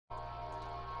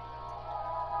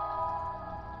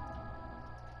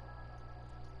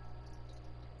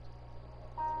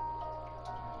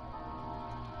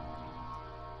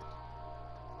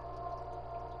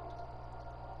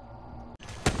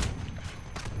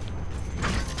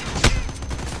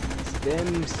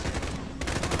Bims.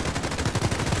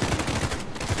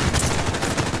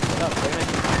 What up, Brandon?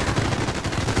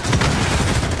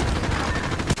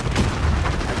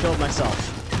 I killed myself.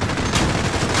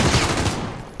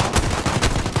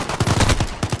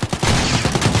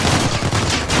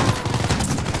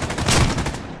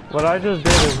 What I just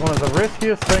did is one of the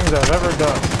riskiest things I've ever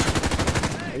done.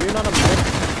 You're not a medic.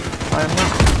 I am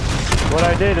not. What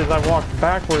I did is I walked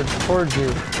backwards towards you.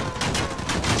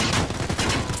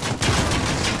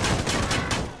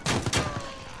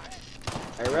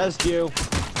 I rezzed you. I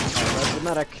rezzed the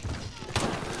medic.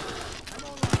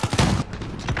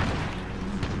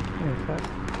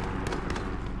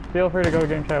 Feel free to go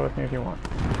game chat with me if you want.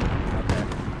 Okay.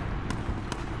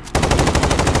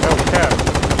 Oh, Cap.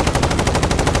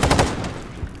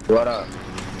 What up?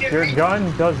 Your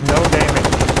gun does no damage.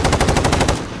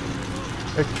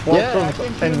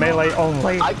 Explosives and melee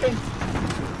only.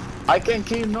 I can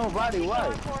kill nobody. Why?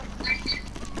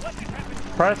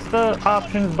 Press the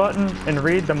options button and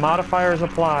read the modifiers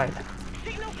applied.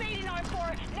 Signal fading,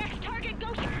 R4. Next target,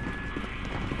 go.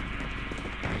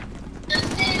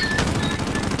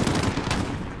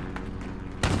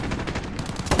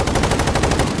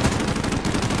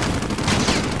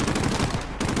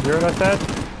 You hear what I said?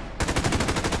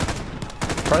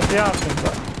 Press the options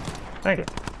button. Thank you.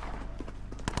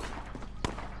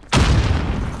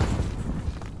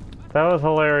 That was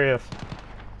hilarious.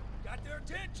 Got their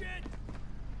attention.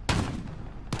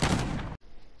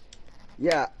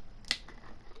 Yeah.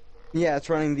 Yeah, it's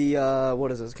running the,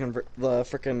 what is this? The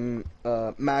frickin',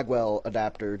 Magwell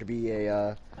adapter to be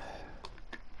a,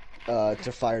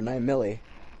 to fire 9 milli.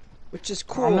 Which is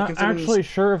cool. I'm not actually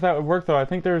sure if that would work though. I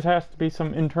think there has to be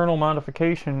some internal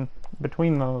modification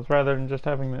between those rather than just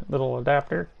having that little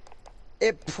adapter.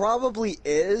 It probably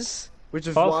is, which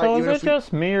is also, why. Also, is it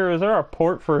just me or is there a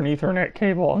port for an Ethernet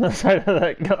cable on the side of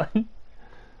that gun?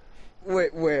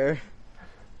 Wait, where?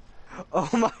 Oh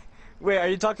my. Wait, are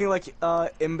you talking like,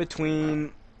 in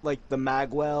between, like, the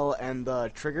Magwell and the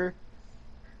trigger?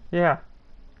 Yeah.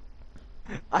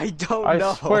 I don't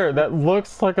know. I swear, that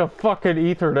looks like a fucking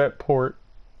Ethernet port.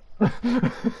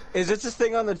 Is it this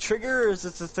thing on the trigger, or is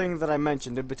it the thing that I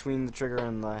mentioned in between the trigger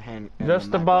and the hand? And just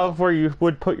the above where you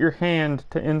would put your hand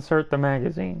to insert the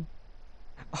magazine.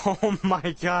 Oh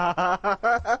my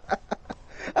god.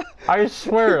 I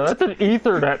swear, that's an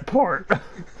Ethernet port.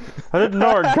 I didn't know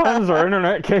our guns are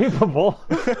internet capable.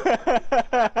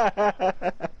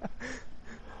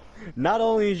 Not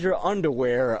only is your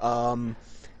underwear,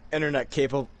 internet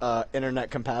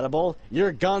compatible,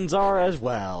 your guns are as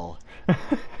well.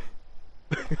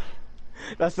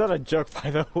 That's not a joke,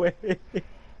 by the way.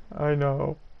 I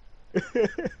know.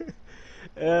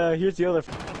 Here's the other.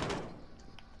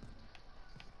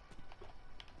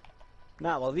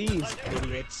 Now, while these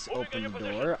idiots open the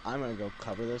door, I'm gonna go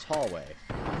cover this hallway.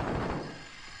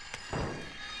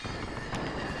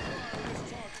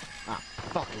 Ah,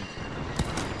 fucking.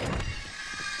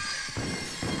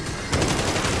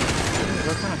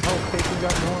 What kind of health tape you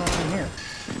got going on here?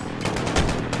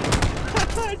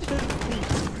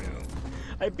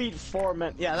 I beat 4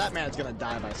 men. Yeah, that man's gonna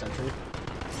die by sentry.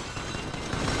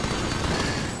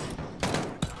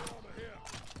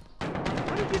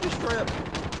 Why did you destroy it?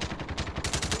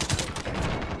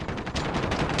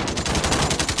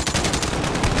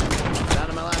 Down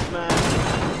to my last man.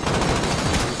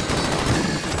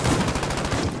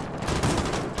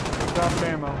 Drop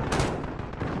ammo.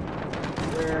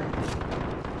 Where?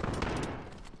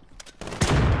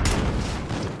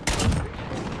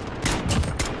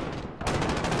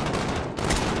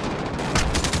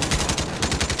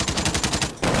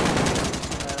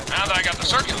 Now that I got the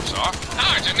circulars off, now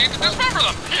I just need to dismember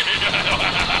them.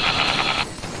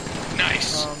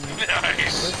 Nice.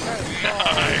 Nice. Nice.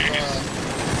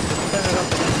 Set it up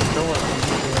against the door.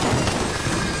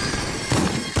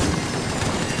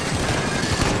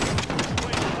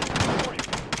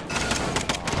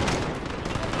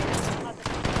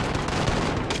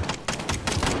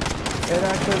 It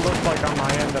actually looks like on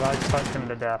my end that I cut him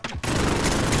to death.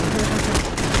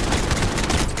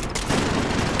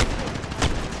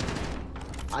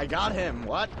 I got him.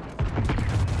 What?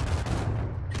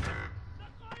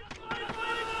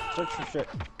 Search for shit.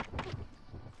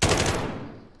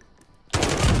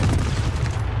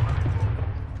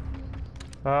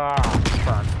 Ah,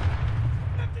 fuck.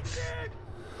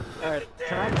 Alright,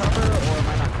 can I cover or am I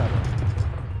not covering?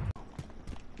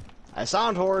 I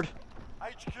sound horde.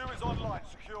 HQ is online,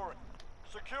 securing.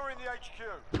 Securing the HQ.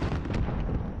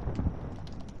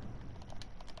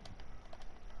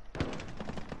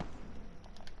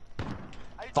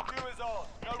 Fuck. HQ is on.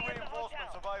 No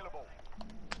reinforcements available.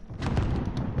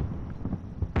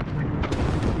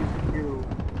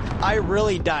 I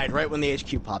really died right when the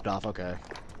HQ popped off. Okay.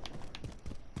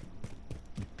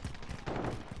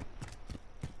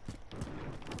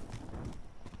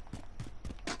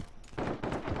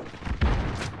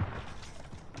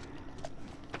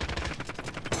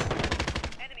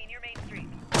 Enemy near Main Street.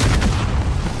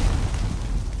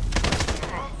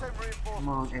 Come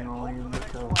on, alien,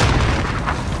 let's go. HQ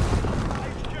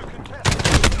contested.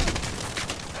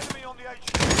 Enemy on the HQ.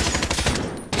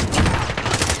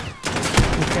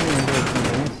 You can't even do it for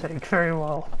game's sake very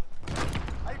well.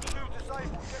 HQ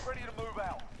disabled. Get ready to move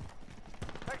out.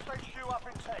 Next HQ up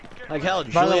in 10. Get Like hell,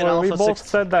 By the Julian way, we Alpha both 6.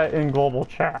 said that in global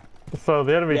chat. So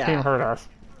the enemy Yeah. team heard us.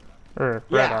 Or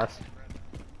read Yeah. us.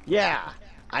 Yeah,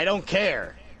 I don't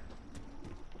care.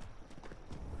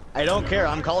 I don't care.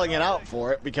 I'm calling it out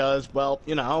for it because, well,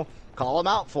 you know, call them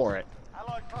out for it.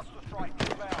 Allied cluster strike.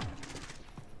 Move out.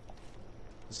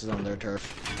 This is on their turf.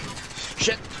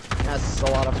 Shit! That's a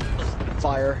lot of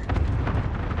fire.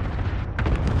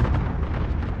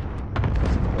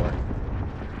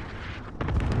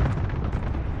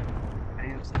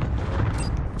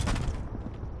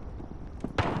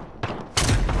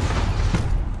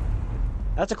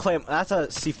 That's a claim. That's a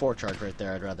C4 charge right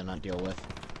there. I'd rather not deal with.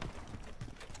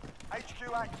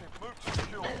 HQ active. Move to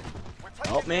secure. We're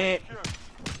taking Help me. HQ.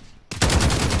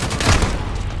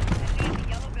 Enemy in the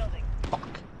yellow building.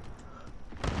 Fuck.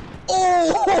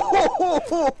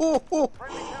 Oh!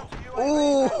 Friendly counter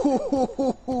UAV.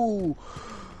 Oh!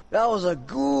 That was a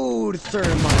good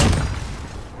thermite.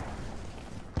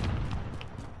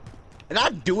 And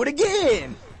I'd do it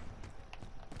again.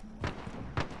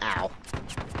 Ow.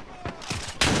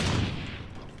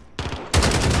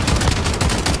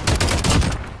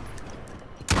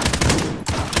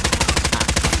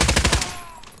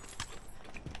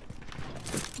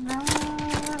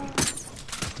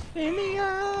 In the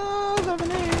eyes of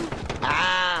an angel.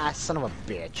 Ah, son of a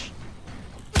bitch.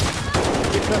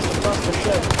 You pressed the bus for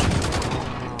shit.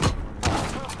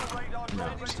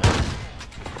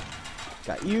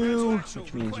 Got you,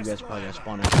 which means you guys probably gonna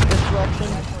spawn in this direction.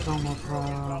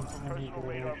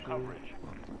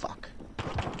 Fuck.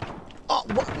 Oh,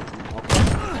 what?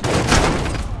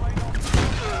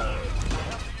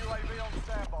 UAV on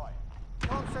standby.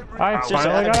 Can't send I Seriously,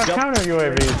 finally I had got a to jump- counter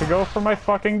UAV to go for my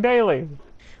fucking daily.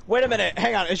 Wait a minute,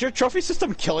 hang on. Is your trophy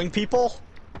system killing people?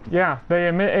 Yeah, they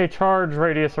emit a charge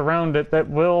radius around it that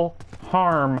will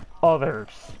harm others.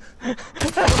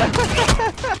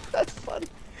 That's funny.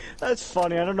 That's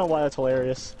funny. I don't know why that's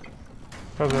hilarious.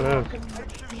 Because it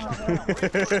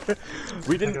is.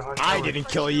 We didn't. I didn't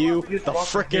kill you. The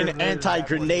frickin'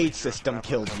 anti-grenade system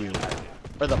killed you,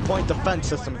 or the point defense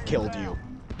system killed you.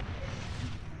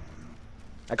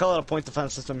 I call it a point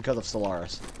defense system because of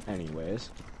Solaris. Anyways,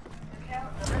 I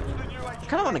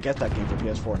kind of want to get that game for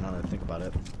PS4 now that I think about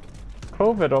it.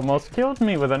 COVID almost killed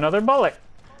me with another bullet.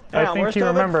 Hang I on, think where's he COVID?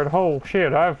 remembered, oh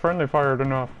shit, I've friendly fired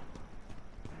enough.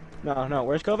 No.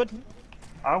 Where's COVID?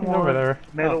 I He's want over there.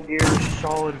 Metal Gear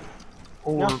Solid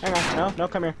 4. No, hang on. No,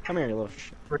 come here. Come here, you little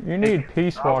shit. You need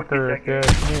Peace Walker if you...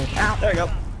 Ow, there you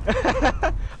go.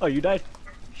 Oh, you died?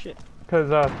 Shit. Because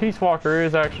Peace Walker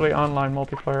is actually online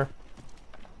multiplayer.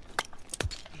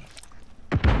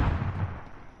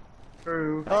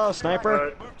 True. Hello,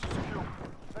 sniper. Move to secure.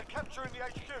 They're capturing the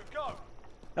HQ. Go.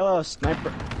 Hello,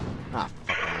 sniper. Ah,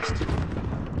 fuck. I missed.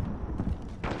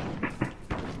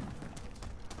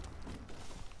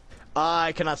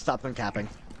 I cannot stop them capping.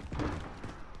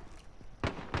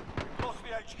 Lost the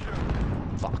HQ.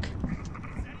 Fuck.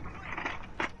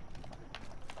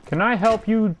 Can I help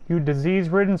you, you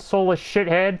disease-ridden, soulless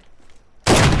shithead?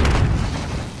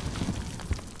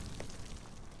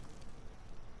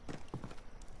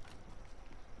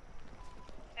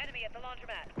 Enemy at the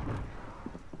laundromat.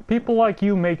 People like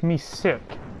you make me sick.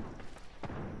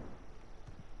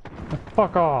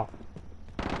 Fuck off.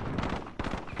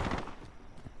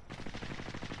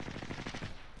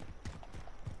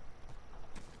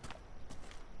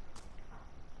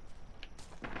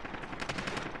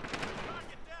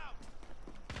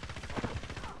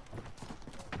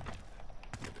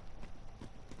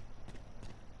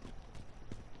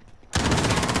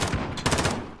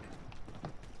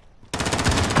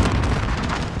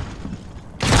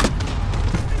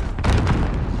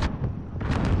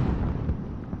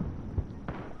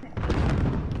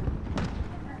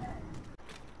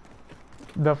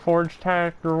 The forge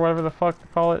tack or whatever the fuck to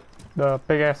call it, the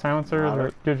big ass silencer Router.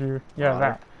 that gives you, yeah, Router.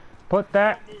 that. Put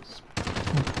that,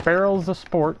 barrels of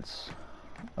sports,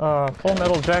 full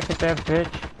metal jacket, that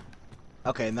bitch.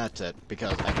 Okay, and that's it,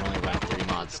 because I can only rank 3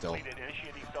 mods still.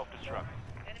 Initiating self-destruct.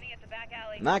 Enemy at the back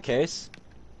alley. In that case,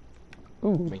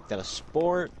 Ooh, make that a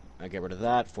sport. I get rid of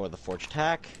that for the forge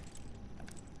tack.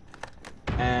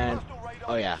 And Hostile radar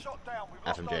oh yeah, shot down. We've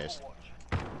lost FMJs.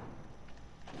 Overwatch.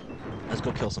 Let's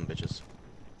go kill some bitches.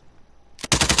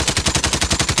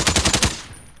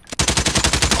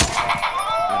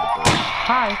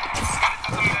 Hi.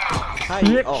 Hi.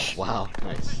 Bitch. Oh wow,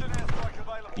 nice. Precision airstrike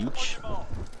available. Beach. On your mark.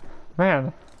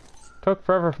 Man, took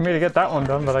forever for me to get that one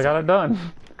done, but I got it done.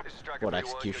 What,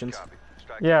 executions?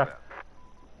 Yeah.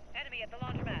 Enemy at the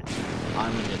laundromat.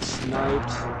 I'm gonna get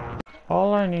sniped.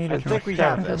 All I need I is my think we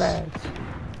have scavenger this. bags.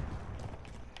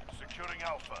 Securing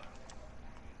Alpha.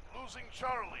 Losing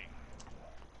Charlie.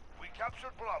 We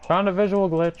captured Bravo. Found a visual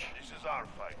glitch. This is our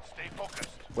fight. Stay focused.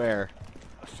 Where?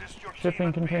 Assist your team Shipping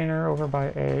at B. container over by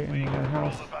A in We the control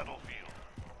warehouse. the battlefield.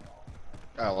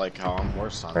 I like how I'm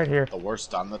worst on Right here. the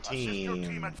worst on the Assist your team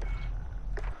team. at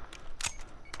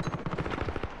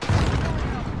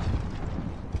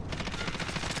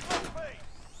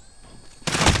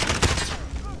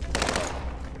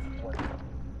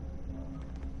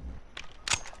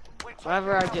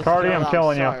Whatever I just Cardi, killed, I'm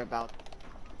killing you. sorry about.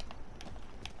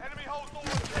 enemy holds all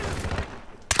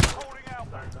holding out.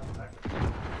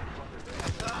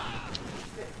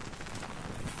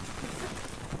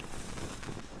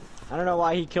 I don't know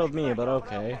why he killed me, but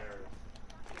okay.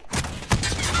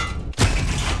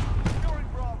 Securing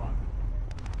Bravo.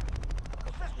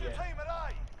 Assist your team at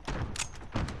A.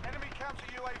 Enemy counter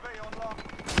UAV online.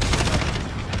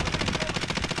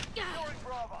 Securing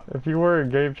Bravo. If you were in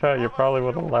game chat, you probably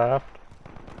would have laughed.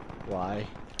 Why?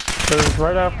 Because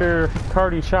right after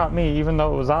Cardi shot me, even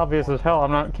though it was obvious as hell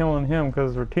I'm not killing him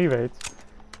because we're teammates,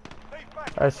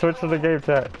 I switched to the game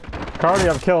chat. Cardi,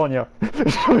 I'm killing you.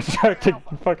 Switched back to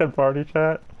fucking party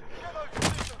chat. Get those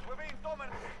positions. We're being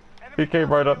dominated. He came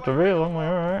right up to me. I'm like,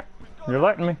 alright, you're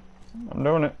letting me. I'm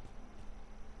doing it.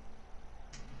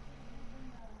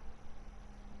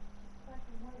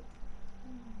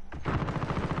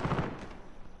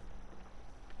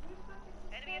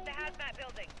 Enemy at the hazmat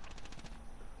building.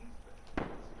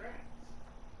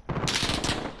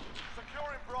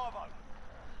 Securing Bravo.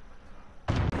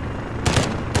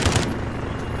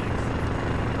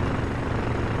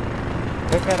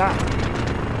 Pick it up.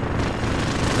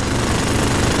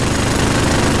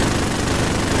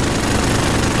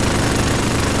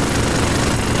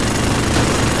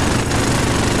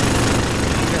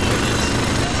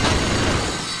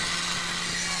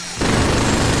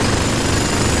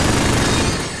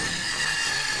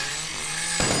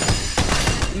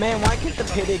 Man, why can't the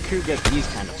payday crew get these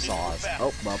kind of saws?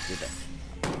 Oh, well, you're dead.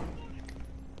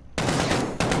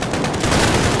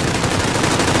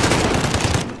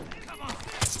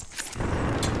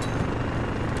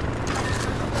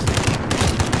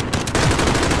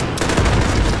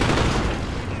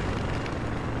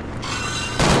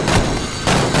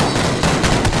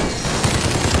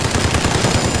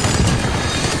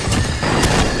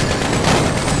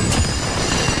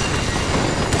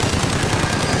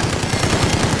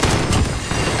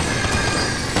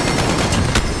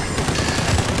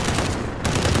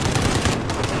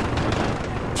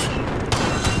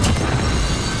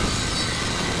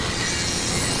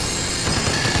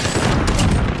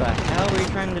 What the hell are you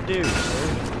trying to do, sir?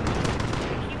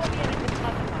 He will be in this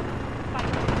other one.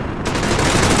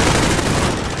 Fight.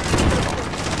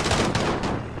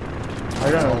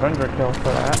 I got an Avenger kill for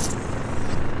that.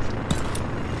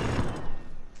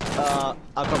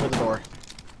 I'll cover the door.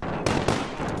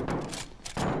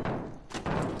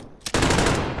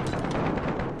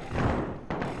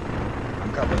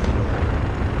 I'm covering the door.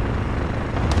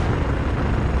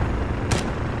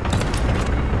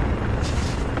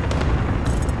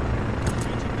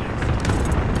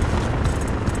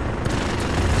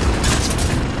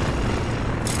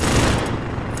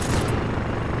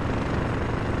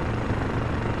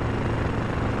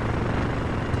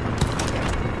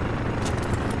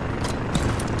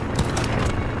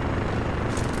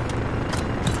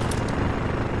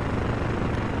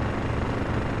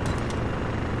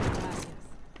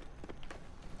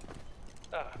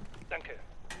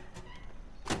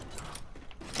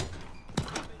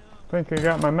 Think you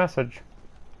got my message.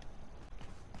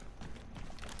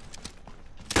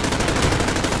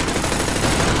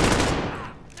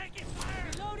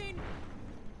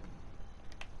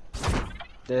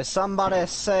 Did somebody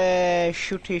say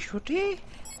shooty shooty?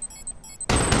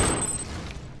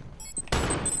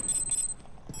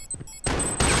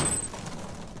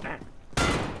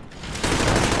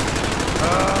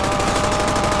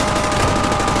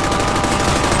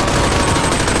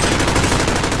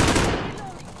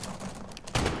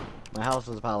 My house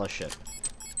is a pile of shit.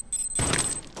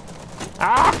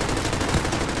 Ah!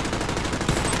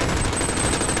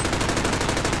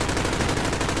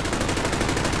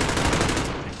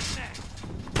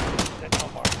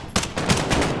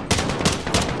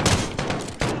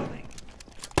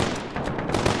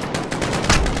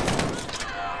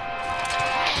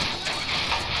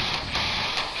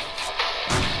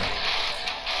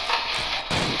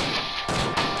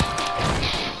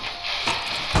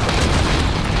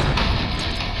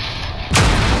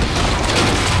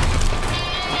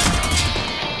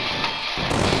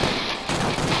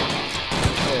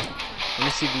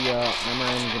 see the armor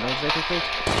and grenades very quickly?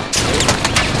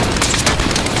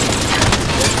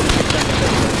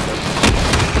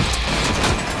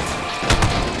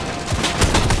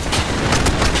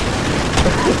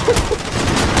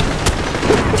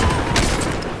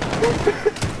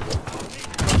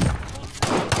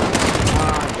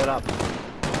 Get up.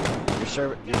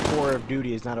 Your tour of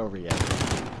duty is not over yet.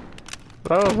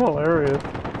 That was hilarious.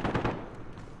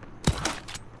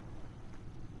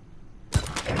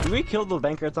 Do we kill the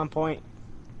banker at some point?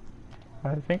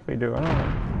 I think we do. I don't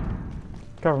know.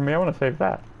 Cover me. I want to save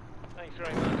that. Thanks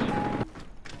very much.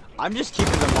 I'm just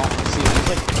keeping them off the scene. There's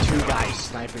like 2 guys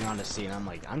sniping on the scene. I'm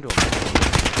like, I'm doing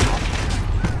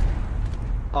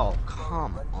Oh,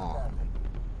 come on.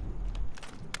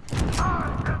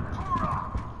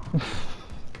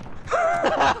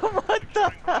 What the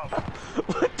hell?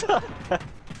 What the hell?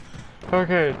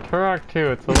 Okay, Turok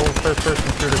 2. It's a little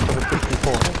first-person shooter for the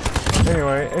 64.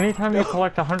 Anyway, anytime you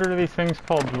collect 100 of these things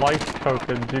called life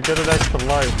tokens, you get an extra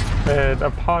life, and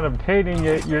upon obtaining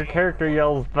it, your character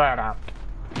yells that out.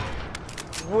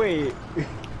 Wait,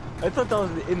 I thought that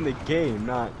was in the game,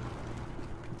 not...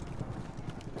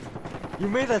 You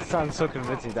made that sound so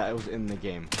convincing that it was in the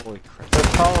game. Holy crap. It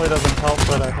probably doesn't help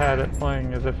that I had it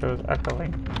playing as if it was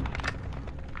echoing.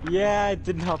 Yeah, it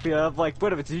didn't help you. I'm like,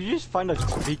 wait a minute, did you just find a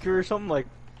speaker or something? Like,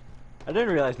 I didn't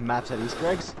realize maps had Easter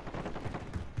eggs.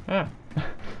 Yeah.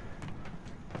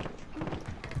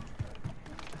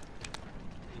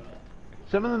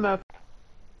 Some of the maps.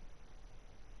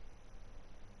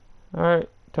 Alright,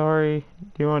 Tori,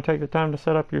 do you want to take the time to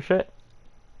set up your shit?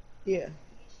 Yeah.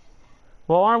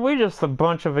 Well, aren't we just a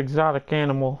bunch of exotic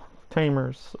animal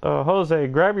tamers? Jose,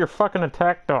 grab your fucking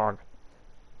attack dog.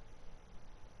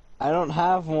 I don't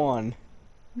have one.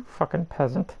 You fucking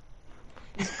peasant.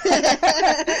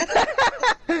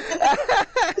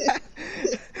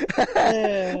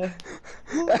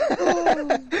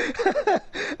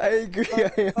 I agree,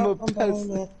 I am a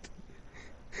peasant.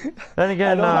 Then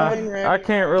again, I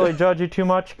can't really judge you too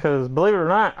much, because believe it or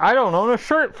not, I don't own a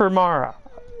shirt for Mara.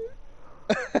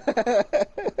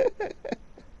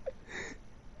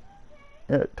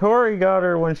 Yeah, Tori got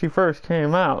her when she first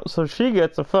came out, so she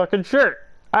gets a fucking shirt.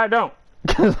 I don't,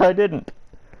 because I didn't.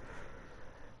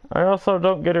 I also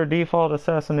don't get her default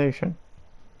assassination.